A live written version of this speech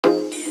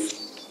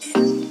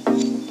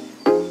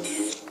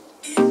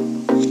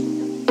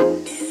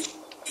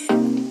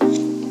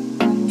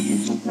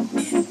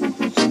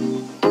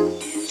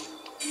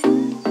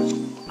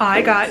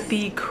I got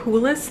the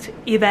coolest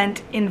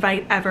event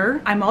invite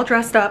ever. I'm all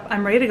dressed up,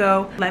 I'm ready to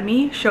go. Let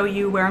me show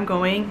you where I'm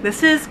going.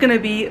 This is gonna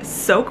be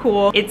so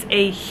cool. It's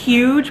a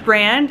huge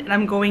brand and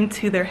I'm going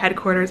to their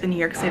headquarters in New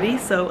York City,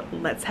 so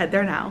let's head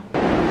there now.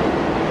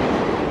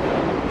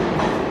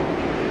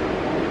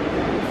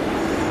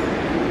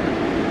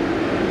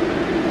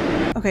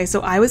 Okay,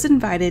 so I was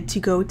invited to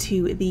go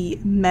to the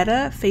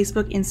Meta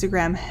Facebook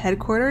Instagram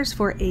headquarters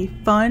for a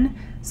fun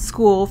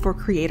school for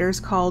creators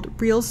called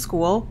Reels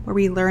School, where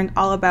we learned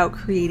all about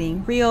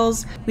creating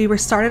reels. We were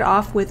started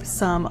off with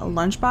some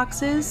lunch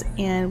boxes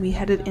and we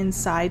headed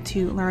inside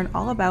to learn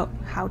all about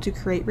how to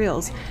create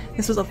reels.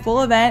 This was a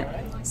full event,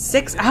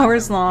 6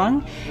 hours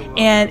long,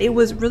 and it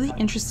was really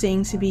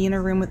interesting to be in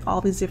a room with all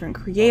these different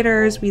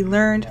creators. We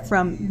learned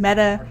from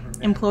Meta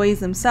employees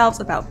themselves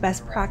about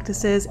best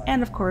practices,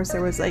 and of course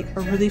there was like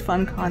a really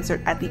fun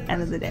concert at the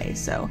end of the day.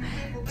 So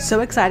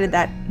excited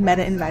that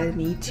Meta invited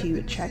me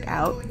to check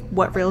out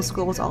what Reels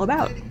School was all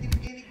about.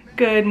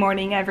 Good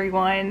morning,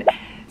 everyone.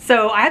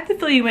 So I have to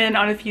fill you in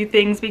on a few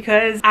things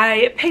because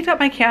I picked up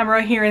my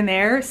camera here and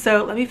there.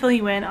 So let me fill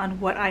you in on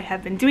what I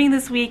have been doing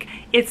this week.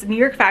 It's New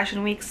York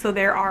Fashion Week, so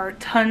there are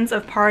tons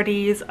of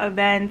parties,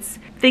 events,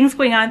 things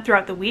going on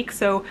throughout the week.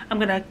 So I'm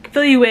gonna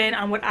fill you in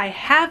on what I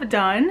have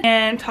done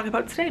and talk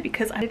about today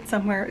because I did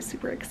somewhere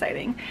super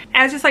exciting.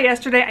 As you saw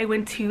yesterday, I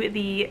went to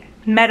the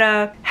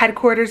Meta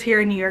headquarters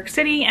here in New York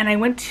City and I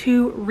went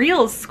to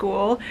Reels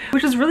School,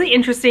 which was really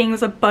interesting. It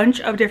was a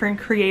bunch of different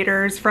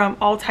creators from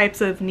all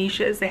types of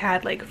niches. They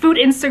had like food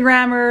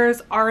Instagrammers,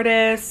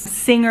 artists,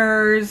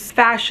 singers,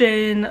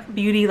 fashion,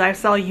 beauty,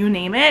 lifestyle, you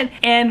name it.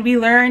 And we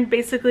learned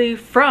basically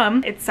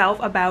from itself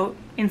about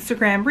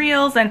Instagram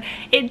Reels, and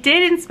it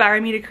did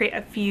inspire me to create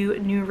a few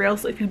new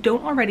reels. So if you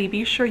don't already,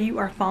 be sure you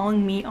are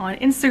following me on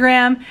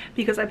Instagram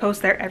because I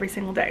post there every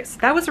single day. So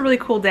that was a really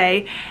cool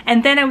day.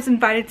 And then I was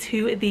invited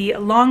to the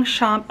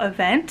Longchamp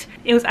event.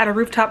 It was at a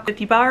rooftop at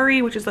the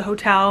Bowery, which is a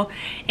hotel,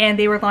 and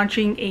they were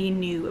launching a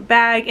new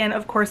bag, and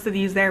of course the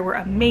views there were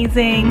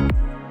amazing.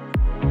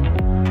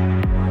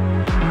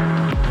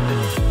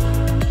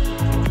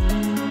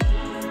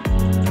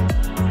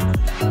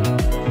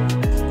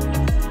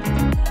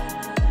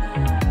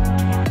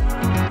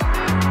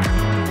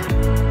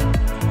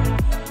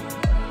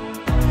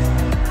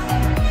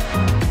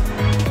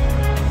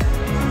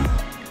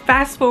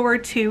 Fast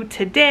forward to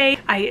today,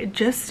 I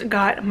just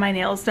got my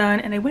nails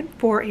done and I went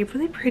for a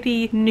really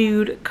pretty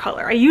nude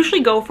color. I usually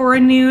go for a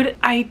nude.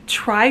 I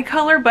try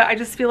color, but I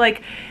just feel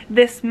like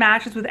this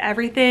matches with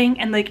everything,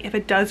 and like if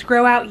it does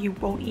grow out, you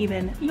won't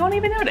even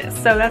notice.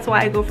 So that's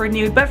why I go for a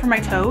nude. But for my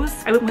toes,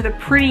 I went with a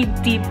pretty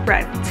deep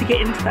red to get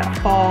into that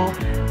fall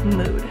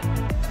mood.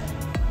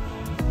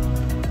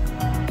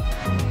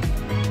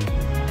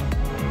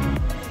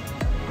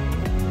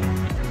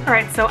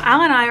 Alright, so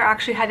Al and I are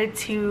actually headed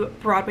to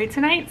Broadway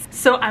tonight,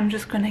 so I'm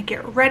just gonna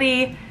get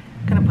ready,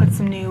 gonna put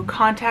some new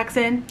contacts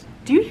in.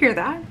 Do you hear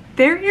that?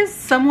 There is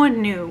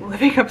someone new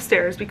living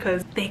upstairs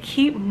because they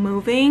keep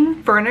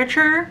moving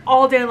furniture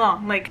all day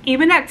long. Like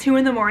even at 2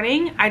 in the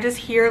morning, I just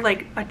hear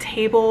like a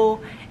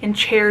table and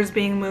chairs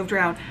being moved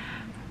around.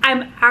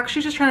 I'm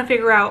actually just trying to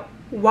figure out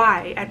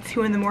why at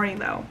 2 in the morning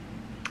though.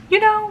 You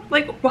know,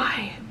 like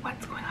why?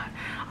 What's going on?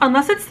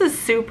 Unless it's the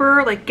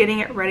super like getting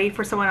it ready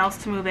for someone else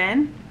to move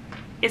in.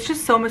 It's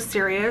just so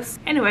mysterious.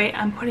 Anyway,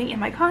 I'm putting in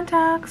my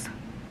contacts.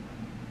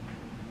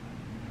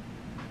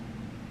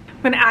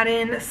 I'm gonna add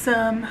in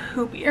some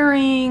hoop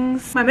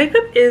earrings. My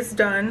makeup is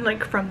done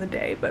like from the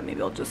day, but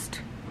maybe I'll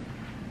just,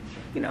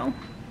 you know,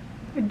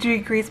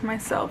 degrease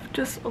myself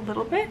just a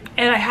little bit.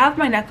 And I have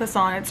my necklace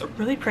on. It's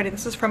really pretty.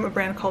 This is from a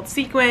brand called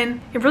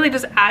Sequin. It really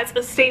just adds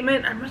a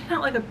statement. I'm really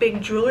not like a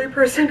big jewelry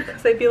person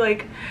because I feel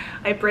like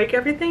I break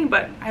everything,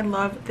 but I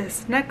love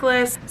this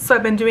necklace. So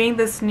I've been doing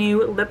this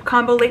new lip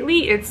combo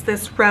lately. It's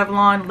this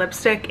Revlon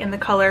lipstick in the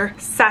color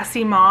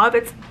Sassy Mauve.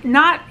 It's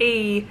not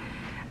a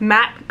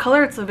matte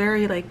color. It's a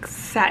very like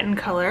satin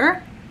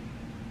color.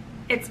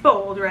 It's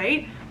bold,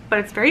 right? But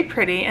it's very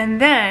pretty.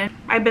 And then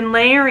I've been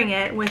layering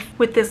it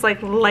with this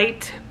like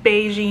light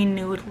beigey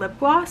nude lip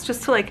gloss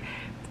just to like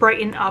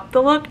brighten up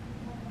the look.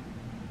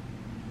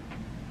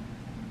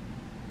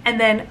 And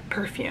then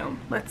perfume.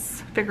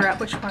 Let's figure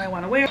out which one I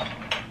want to wear.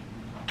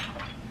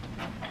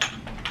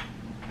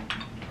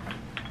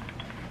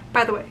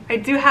 By the way, I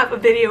do have a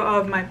video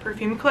of my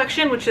perfume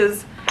collection, which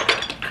is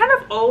kind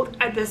of old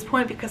at this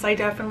point because I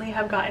definitely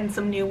have gotten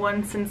some new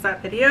ones since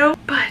that video,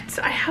 but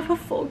I have a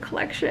full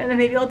collection and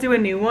maybe I'll do a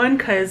new one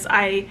because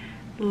I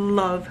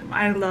love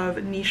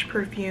niche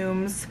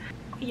perfumes.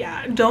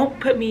 Yeah, don't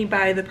put me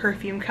by the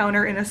perfume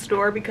counter in a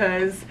store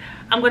because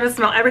I'm gonna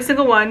smell every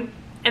single one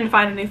and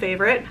find a new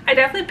favorite. I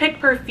definitely pick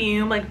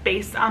perfume like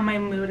based on my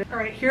mood. All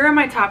right, here are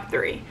my top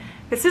 3.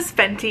 This is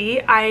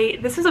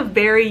Fenty. This is a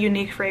very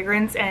unique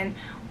fragrance, and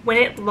when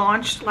it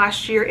launched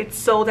last year, it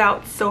sold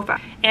out so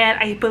fast. And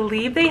I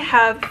believe they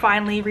have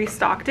finally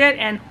restocked it.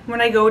 And when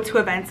I go to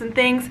events and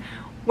things,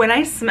 when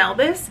I smell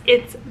this,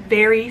 it's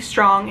very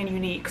strong and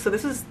unique. So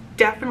this is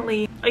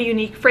definitely a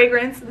unique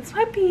fragrance. This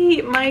might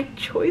be my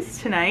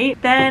choice tonight.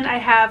 Then I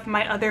have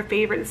my other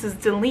favorite. This is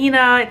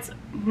Delina. It's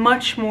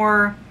much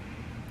more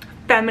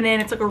feminine.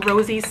 It's like a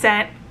rosy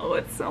scent. Oh,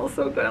 it smells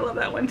so good. I love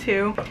that one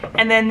too.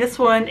 And then this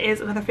one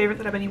is another favorite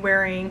that I've been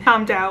wearing,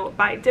 Calmed Out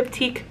by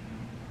Diptyque.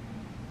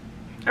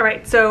 All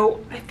right,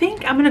 so I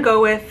think I'm gonna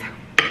go with,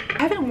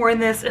 I haven't worn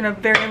this in a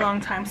very long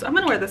time, so I'm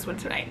gonna wear this one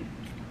tonight.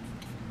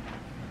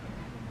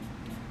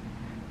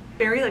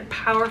 Very like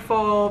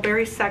powerful,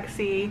 very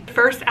sexy.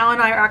 First, Al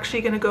and I are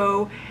actually gonna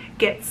go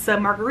get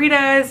some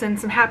margaritas and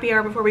some happy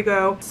hour before we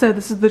go. So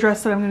this is the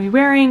dress that I'm gonna be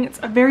wearing. It's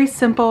a very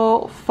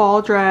simple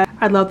fall dress.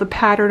 I love the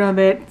pattern of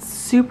it. It's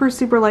super,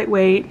 super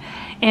lightweight.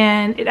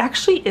 And it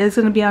actually is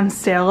gonna be on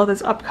sale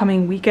this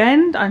upcoming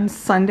weekend. On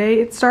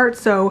Sunday it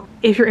starts. So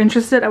if you're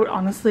interested, I would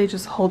honestly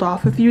just hold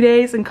off a few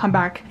days and come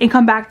back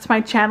to my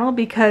channel,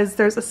 because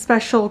there's a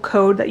special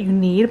code that you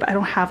need, but I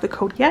don't have the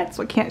code yet,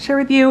 so I can't share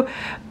with you.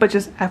 But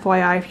just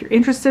FYI, if you're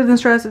interested in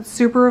this dress, it's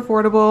super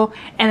affordable.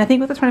 And I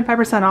think with the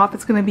 25% off,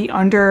 it's gonna be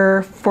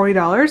under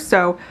 $40.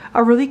 So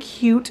a really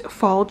cute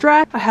fall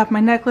dress. I have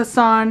my necklace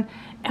on.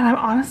 And I'm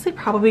honestly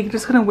probably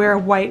just gonna wear a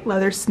white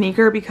leather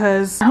sneaker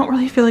because I don't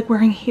really feel like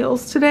wearing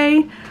heels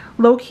today.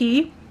 Low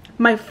key,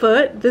 my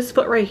foot, this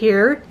foot right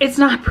here, it's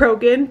not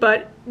broken,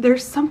 but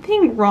there's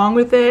something wrong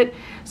with it.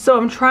 So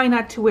I'm trying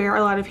not to wear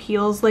a lot of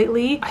heels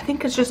lately. I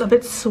think it's just a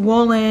bit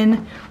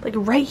swollen. Like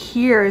right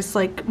here is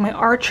like my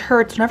arch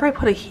hurts whenever I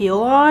put a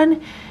heel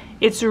on.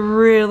 It's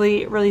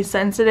really, really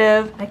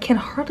sensitive. I can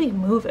hardly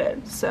move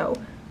it. So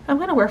I'm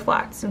gonna wear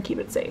flats and keep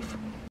it safe.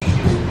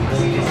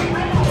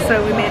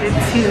 So we made it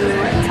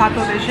to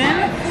Taco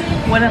Vision,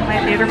 one of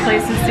my favorite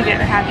places to get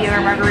a happy hour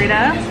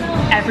margarita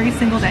every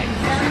single day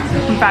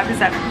from 5 to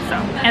 7. So,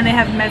 and they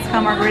have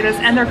mezcal margaritas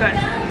and they're good.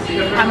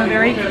 I'm a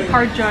very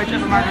hard judge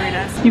of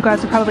margaritas. You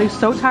guys are probably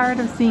so tired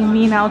of seeing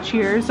me now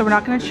cheers, so we're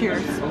not gonna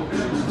cheers.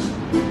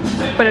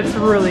 But it's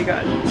really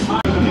good.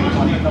 I'm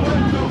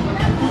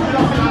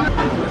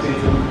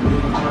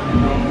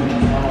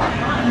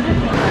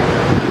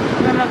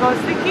gonna go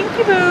to the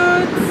Kinky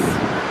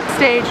Boots,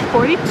 stage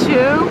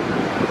 42.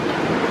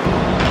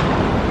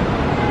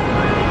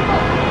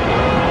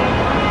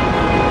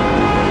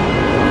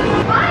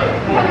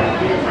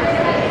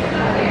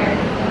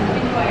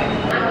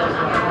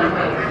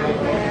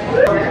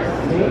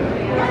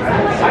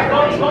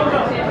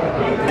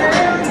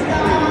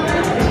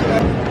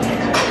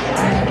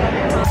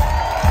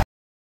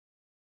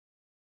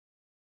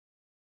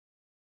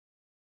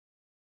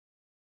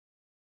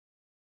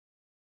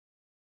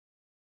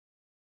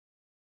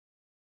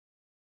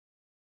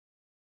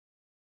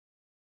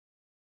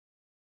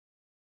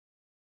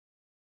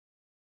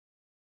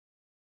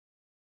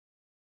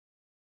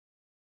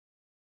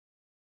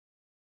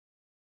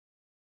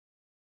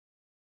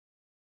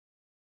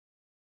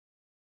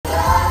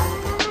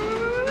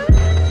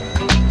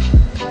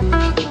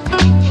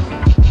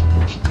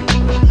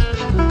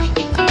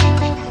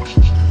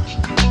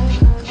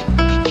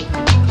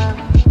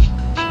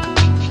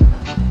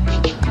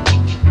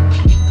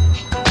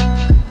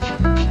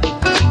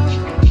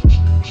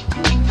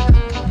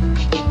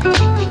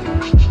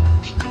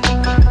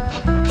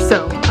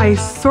 I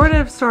sort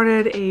of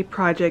started a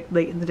project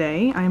late in the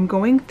day. I'm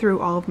going through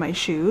all of my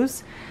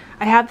shoes.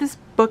 I have this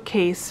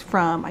bookcase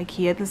from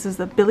IKEA. This is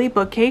the Billy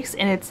bookcase,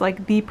 and it's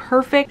like the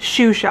perfect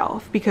shoe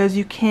shelf because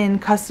you can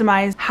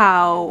customize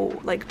how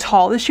like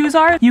tall the shoes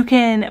are. You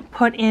can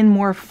put in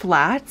more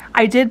flats.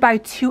 I did buy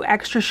 2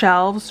 extra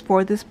shelves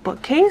for this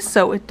bookcase,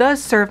 so it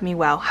does serve me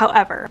well.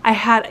 However, I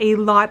had a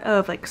lot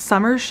of like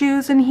summer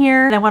shoes in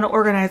here and I want to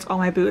organize all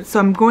my boots. So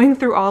I'm going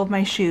through all of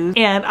my shoes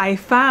and I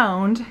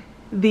found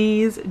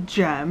these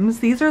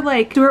gems. These are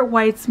like Stuart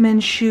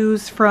Weitzman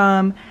shoes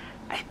from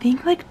I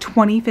think like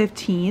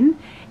 2015,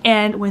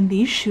 and when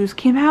these shoes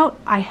came out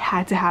I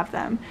had to have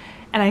them,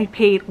 and I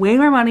paid way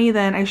more money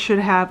than I should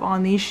have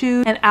on these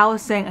shoes, and Al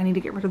is saying I need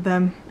to get rid of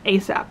them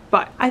ASAP,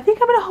 but I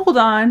think I'm gonna hold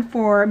on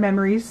for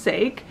memory's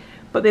sake.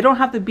 But they don't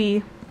have to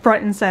be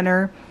front and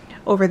center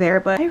over there,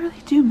 but I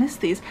really do miss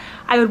these.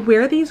 I would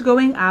wear these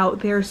going out.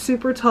 They're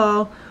super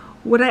tall.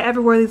 Would I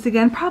ever wear these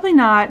again? Probably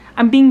not.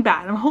 I'm being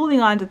bad. I'm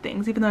holding on to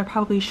things even though I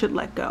probably should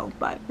let go.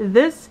 But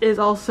this is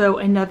also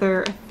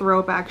another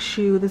throwback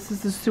shoe. This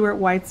is the Stuart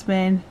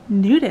Weitzman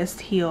nudist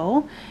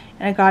heel,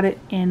 and I got it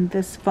in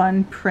this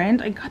fun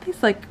print. I got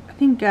these like I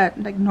think at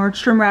like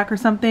Nordstrom Rack or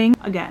something.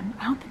 Again,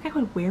 I don't think I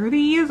would wear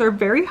these. They're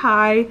very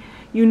high.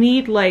 You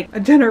need like a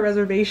dinner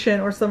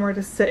reservation or somewhere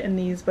to sit in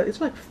these, but these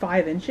are like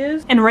 5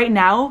 inches. And right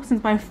now,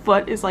 since my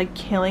foot is like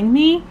killing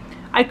me,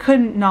 I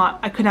could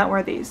not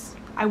wear these.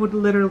 I would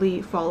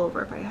literally fall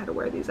over if I had to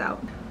wear these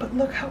out. But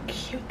look how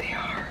cute they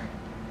are.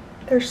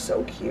 They're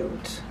so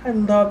cute. I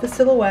love the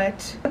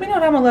silhouette. Let me know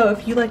down below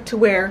if you like to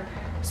wear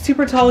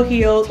super tall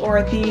heels or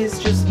are these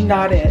just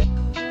not it.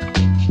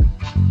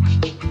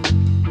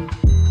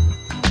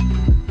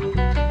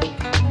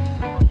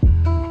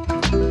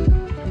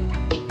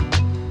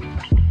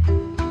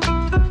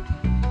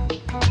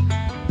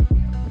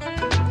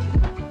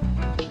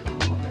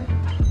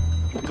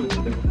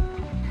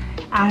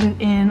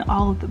 added in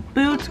all of the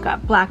boots.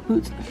 Got black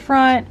boots in the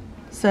front,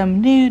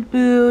 some nude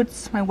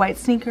boots, my white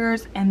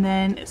sneakers, and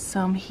then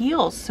some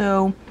heels.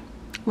 So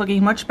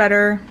looking much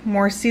better,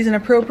 more season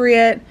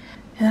appropriate.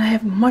 And I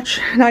have much,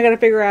 now I gotta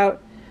figure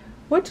out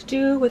what to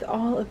do with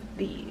all of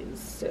these.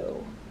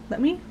 So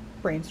let me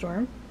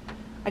brainstorm.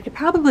 I could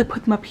probably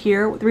put them up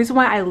here. The reason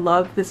why I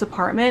love this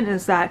apartment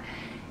is that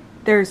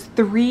there's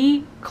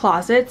 3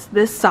 closets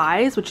this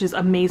size, which is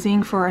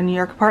amazing for a New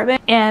York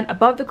apartment. And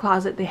above the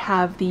closet, they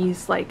have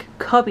these like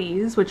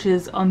cubbies, which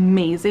is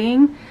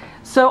amazing.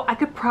 So I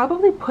could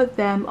probably put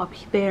them up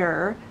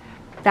there.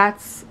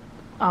 That's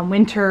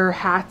winter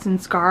hats and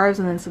scarves,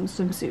 and then some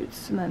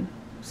swimsuits, and then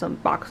some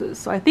boxes.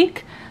 So I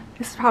think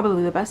this is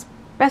probably the best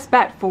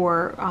bet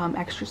for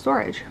extra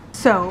storage.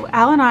 So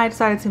Al and I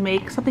decided to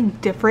make something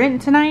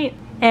different tonight,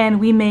 and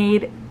we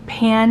made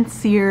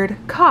pan-seared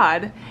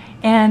cod.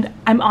 And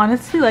I'm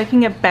honestly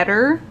liking it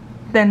better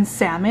than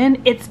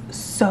salmon. It's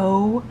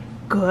so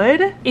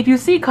good. If you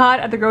see cod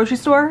at the grocery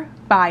store,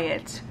 buy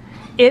it.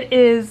 It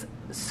is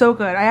so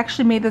good. I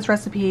actually made this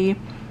recipe.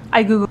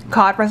 I googled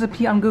cod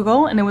recipe on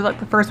Google, and it was like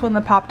the first one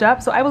that popped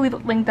up. So I will leave a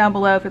link down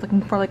below if you're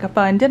looking for like a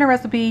fun dinner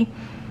recipe.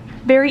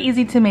 Very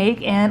easy to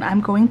make, and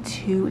I'm going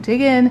to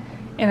dig in.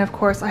 And of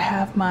course I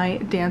have my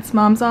dance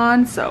moms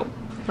on, so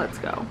let's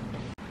go.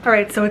 All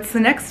right, so it's the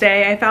next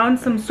day. I found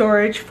some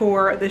storage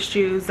for the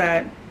shoes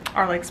that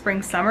are like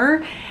spring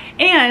summer,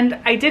 and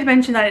I did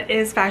mention that it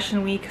is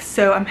fashion week,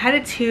 so I'm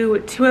headed to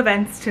 2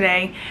 events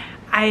today.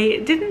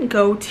 I didn't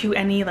go to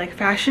any like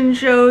fashion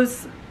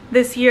shows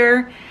this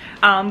year,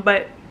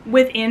 but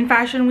within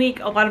fashion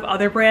week a lot of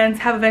other brands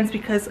have events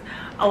because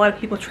a lot of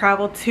people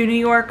travel to New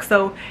York,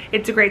 so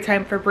it's a great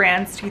time for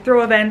brands to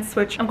throw events,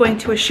 which I'm going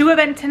to a shoe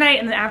event tonight,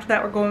 and then after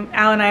that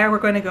Al and I are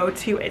going to go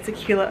to a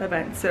tequila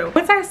event. So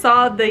once I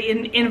saw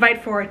the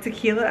invite for a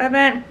tequila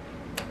event,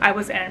 I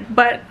was in.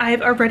 But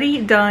I've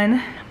already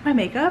done my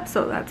makeup,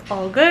 so that's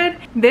all good.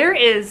 There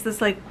is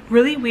this like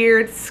really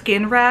weird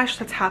skin rash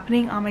that's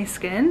happening on my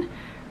skin.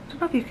 I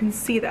don't know if you can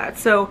see that.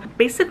 So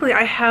basically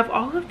I have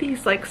all of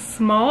these like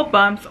small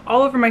bumps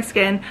all over my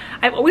skin.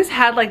 I've always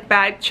had like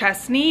bad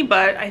chest knee,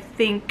 but I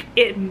think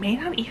it may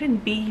not even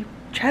be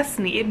chest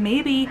knee. It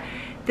may be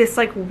this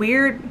like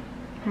weird,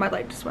 my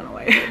light just went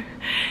away.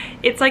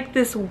 It's like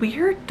this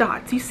weird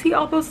dot. Do you see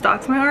all those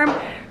dots on my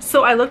arm?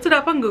 So I looked it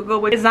up on Google,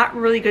 which is not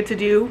really good to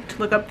do, to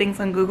look up things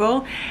on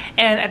Google.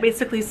 And I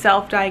basically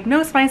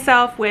self-diagnosed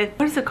myself with,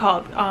 what is it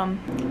called? Found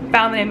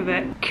the name of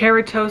it.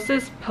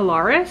 Keratosis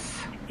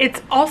pilaris.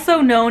 It's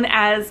also known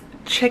as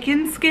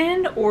chicken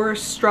skin or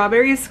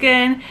strawberry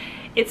skin.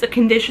 It's a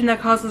condition that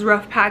causes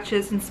rough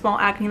patches and small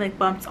acne-like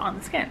bumps on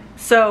the skin.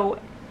 So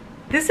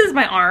this is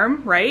my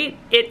arm, right?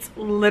 It's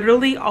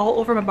literally all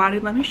over my body.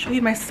 Let me show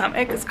you my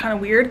stomach. It's kind of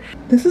weird.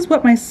 This is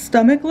what my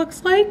stomach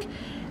looks like.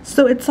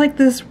 So it's like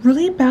this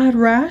really bad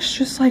rash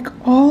just like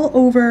all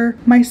over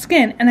my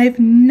skin. And I've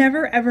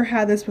never ever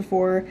had this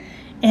before.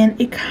 And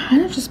it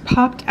kind of just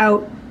popped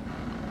out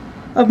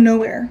of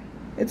nowhere.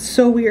 It's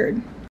so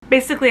weird.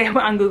 Basically, I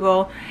went on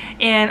Google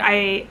and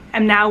I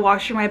am now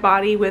washing my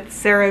body with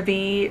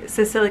CeraVe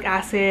salicylic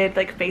acid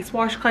like face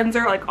wash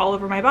cleanser like all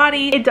over my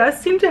body. It does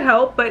seem to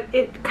help, but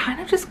it kind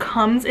of just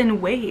comes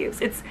in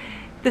waves. It's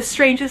the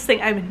strangest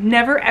thing. I've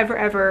never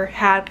ever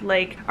had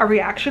like a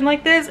reaction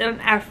like this, and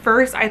at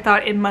first I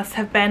thought it must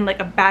have been like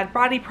a bad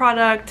body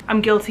product. I'm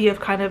guilty of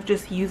kind of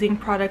just using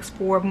products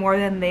for more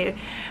than they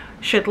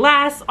should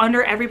last.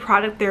 Under every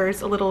product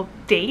there's a little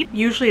date.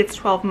 Usually it's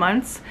 12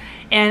 months.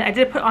 And I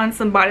did put on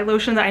some body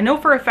lotion that I know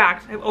for a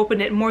fact I've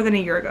opened it more than a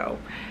year ago.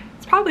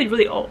 It's probably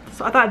really old.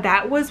 So I thought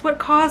that was what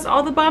caused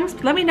all the bumps.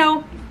 Let me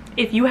know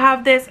if you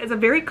have this. It's a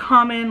very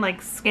common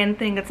like skin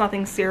thing. It's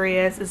nothing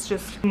serious. It's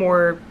just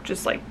more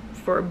just like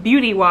for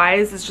beauty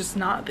wise, it's just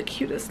not the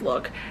cutest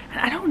look. And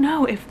I don't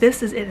know if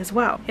this is it as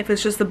well. If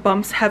it's just the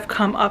bumps have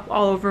come up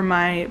all over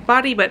my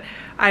body, but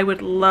I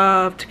would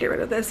love to get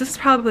rid of this. This is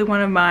probably one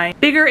of my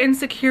bigger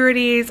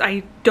insecurities.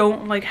 I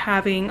don't like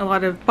having a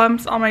lot of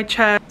bumps on my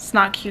chest. It's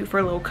not cute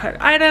for low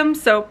cut items.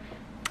 So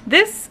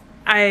this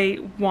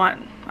I've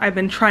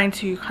been trying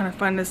to kind of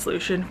find a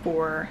solution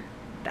for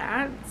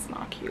that. It's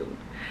not cute.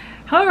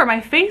 However,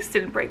 my face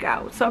didn't break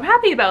out, so I'm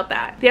happy about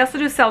that. They also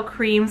do sell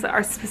creams that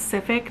are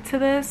specific to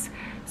this,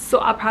 so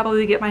I'll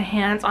probably get my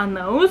hands on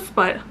those,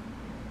 but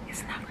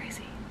isn't that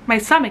crazy? My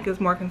stomach is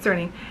more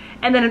concerning.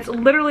 And then it's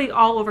literally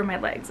all over my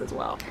legs as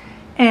well.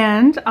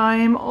 And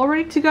I'm all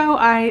ready to go.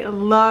 I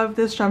love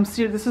this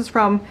jumpsuit. This is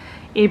from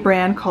a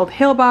brand called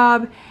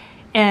Hillbob,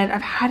 and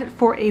I've had it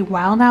for a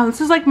while now.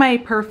 This is like my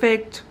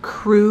perfect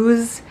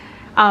cruise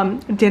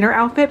dinner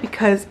outfit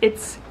because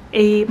it's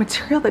a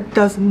material that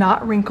does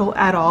not wrinkle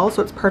at all,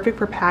 so it's perfect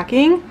for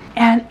packing,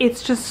 and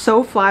it's just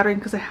so flattering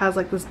because it has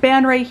like this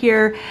band right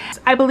here.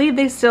 I believe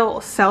they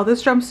still sell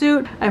this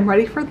jumpsuit. I'm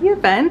ready for the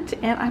event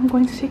and I'm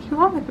going to take you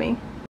along with me.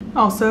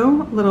 Also,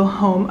 little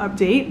home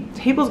update.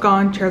 Table's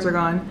gone, chairs are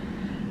gone.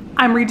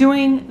 I'm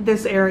redoing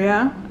this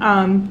area.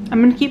 I'm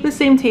gonna keep the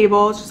same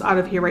table, it's just out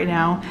of here right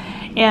now,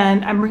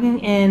 and I'm bringing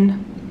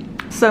in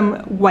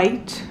some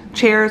white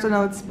chairs. I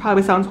know it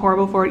probably sounds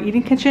horrible for an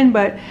eating kitchen,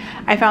 but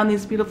I found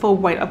these beautiful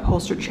white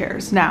upholstered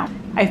chairs. Now,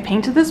 I've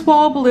painted this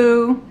wall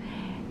blue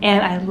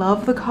and I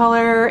love the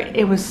color.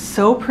 It was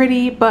so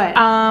pretty, but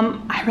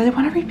I really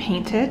want to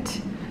repaint it.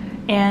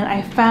 And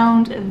I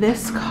found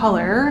this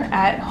color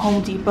at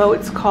Home Depot.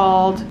 It's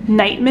called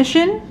Night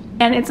Mission,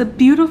 and it's a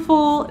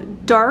beautiful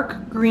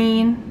dark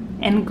green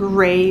and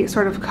gray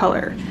sort of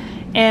color.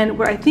 And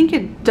what I think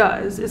it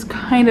does is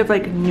kind of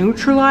like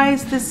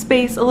neutralize this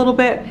space a little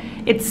bit.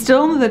 It's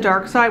still on the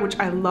dark side, which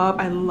I love.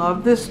 I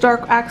love this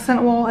dark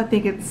accent wall. I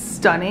think it's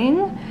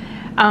stunning.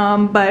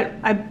 But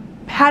I've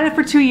had it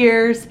for 2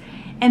 years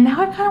and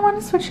now I kind of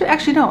want to switch it.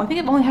 Actually, no, I think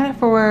I've only had it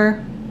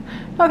for,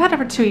 no, I've had it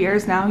for 2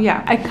 years now.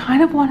 Yeah, I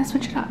kind of want to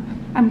switch it up.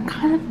 I'm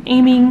kind of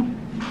aiming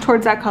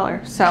towards that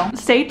color. So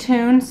stay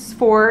tuned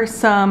for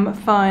some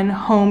fun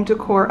home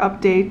decor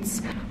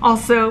updates.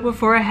 Also,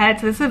 before I head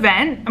to this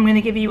event, I'm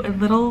gonna give you a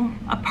little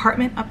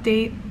apartment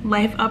update,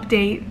 life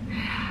update.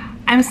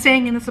 I'm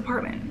staying in this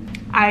apartment.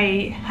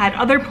 I had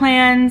other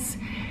plans,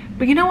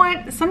 but you know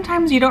what?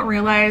 Sometimes you don't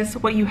realize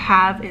what you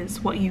have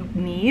is what you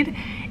need.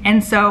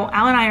 And so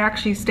Al and I are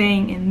actually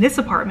staying in this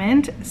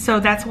apartment. So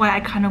that's why I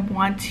kind of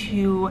want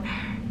to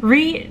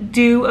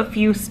redo a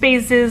few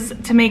spaces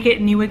to make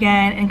it new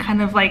again and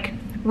kind of like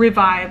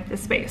revive the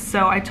space.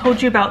 So I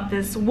told you about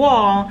this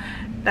wall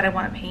that I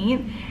want to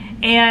paint,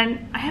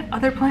 and I have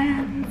other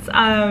plans.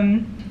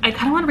 I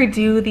kind of want to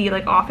redo the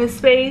like office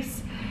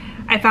space.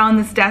 I found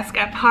this desk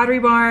at Pottery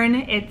Barn.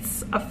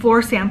 It's a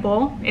floor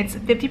sample. It's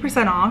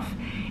 50% off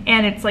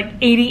and it's like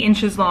 80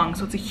 inches long.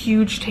 So it's a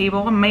huge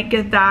table. I might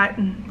get that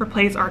and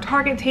replace our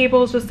Target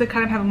tables just to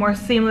kind of have a more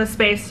seamless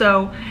space.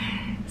 So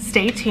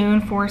stay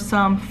tuned for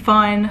some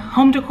fun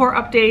home decor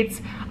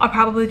updates. I'll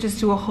probably just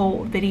do a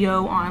whole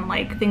video on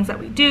like things that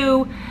we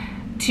do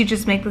to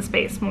just make the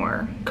space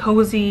more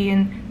cozy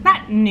and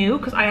not new,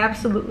 because I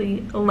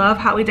absolutely love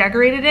how we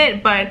decorated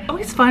it, but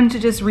always fun to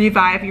just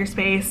revive your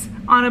space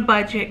on a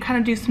budget, kind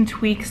of do some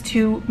tweaks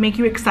to make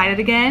you excited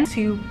again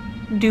to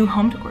do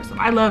home decor stuff.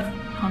 I love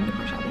home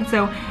decor shopping.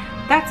 So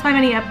that's my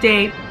mini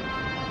update.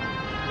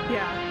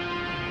 Yeah.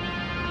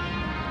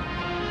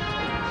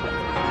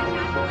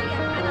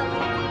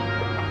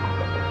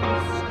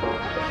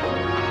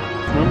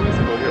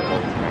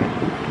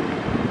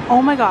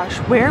 Oh my gosh,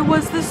 where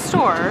was this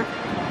store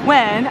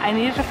when I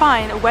needed to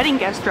find a wedding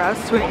guest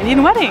dress to an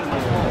Indian wedding?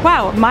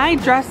 Wow, my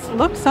dress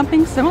looked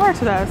something similar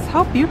to this.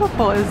 How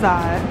beautiful is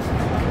that?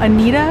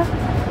 Anita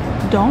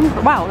Dome.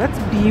 Wow, that's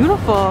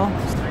beautiful.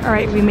 All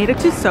right, we made it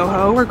to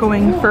Soho. We're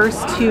going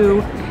first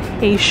to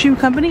a shoe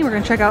company. We're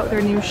gonna check out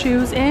their new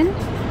shoes in,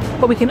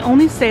 but we can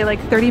only stay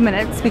like 30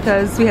 minutes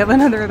because we have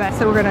another event.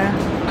 So we're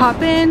gonna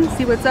pop in,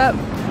 see what's up.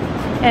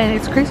 And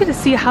it's crazy to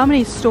see how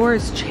many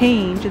stores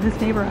change in this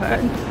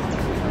neighborhood.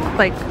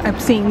 Like, I'm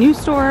seeing new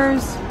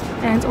stores,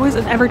 and it's always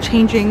an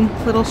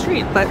ever-changing little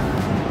street, but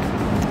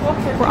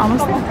we're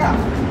almost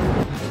there.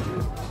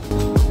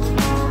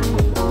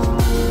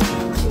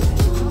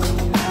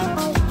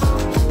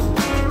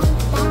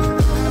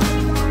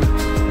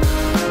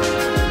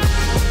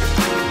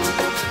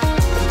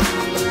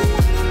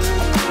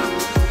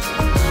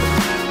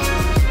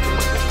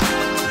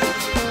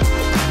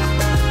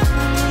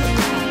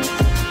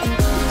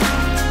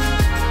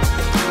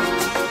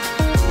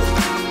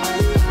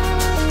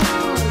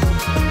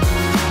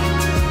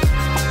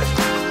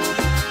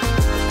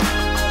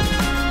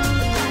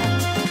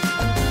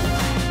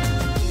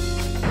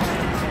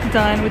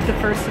 Done with the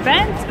first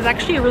event. It's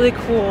actually a really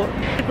cool,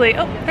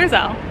 oh, there's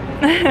Al.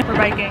 We're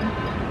biking.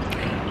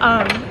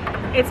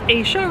 It's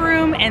a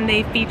showroom and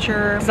they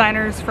feature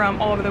designers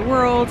from all over the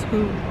world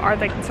who are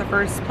like, it's the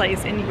first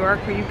place in New York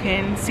where you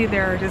can see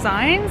their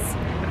designs.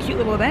 A cute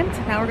little event.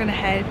 Now we're gonna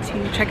head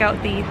to check out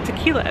the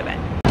tequila event.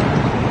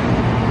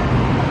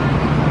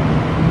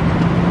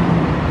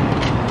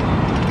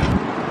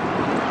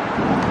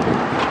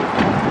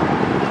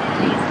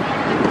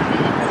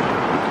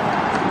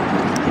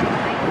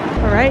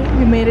 Alright,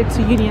 we made it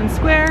to Union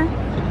Square,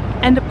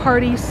 end of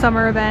party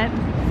summer event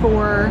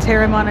for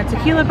Terramana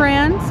Tequila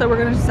brand, so we're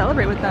going to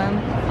celebrate with them.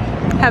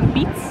 Have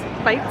beats,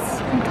 bites,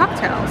 and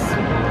cocktails.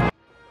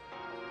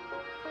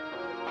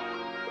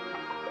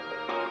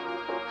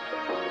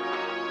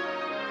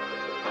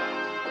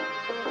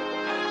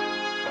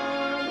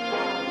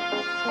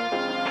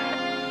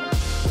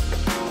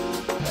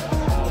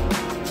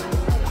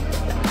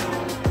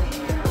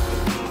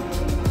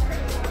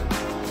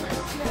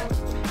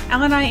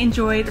 Al and I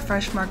enjoyed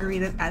fresh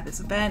margaritas at this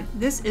event.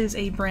 This is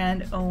a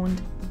brand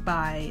owned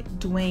by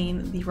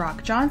Dwayne "The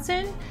Rock"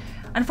 Johnson.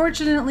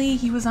 Unfortunately,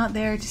 he was not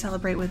there to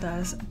celebrate with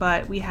us,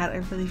 but we had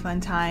a really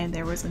fun time.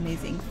 There was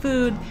amazing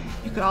food.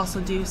 You could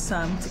also do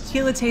some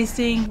tequila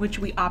tasting, which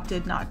we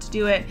opted not to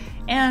do it,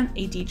 and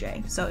a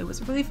DJ. So it was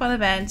a really fun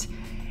event.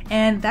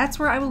 And that's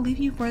where I will leave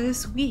you for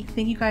this week.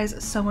 Thank you guys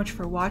so much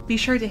for watching. Be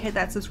sure to hit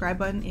that subscribe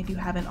button if you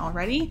haven't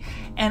already,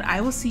 and I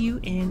will see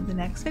you in the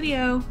next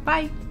video.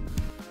 Bye!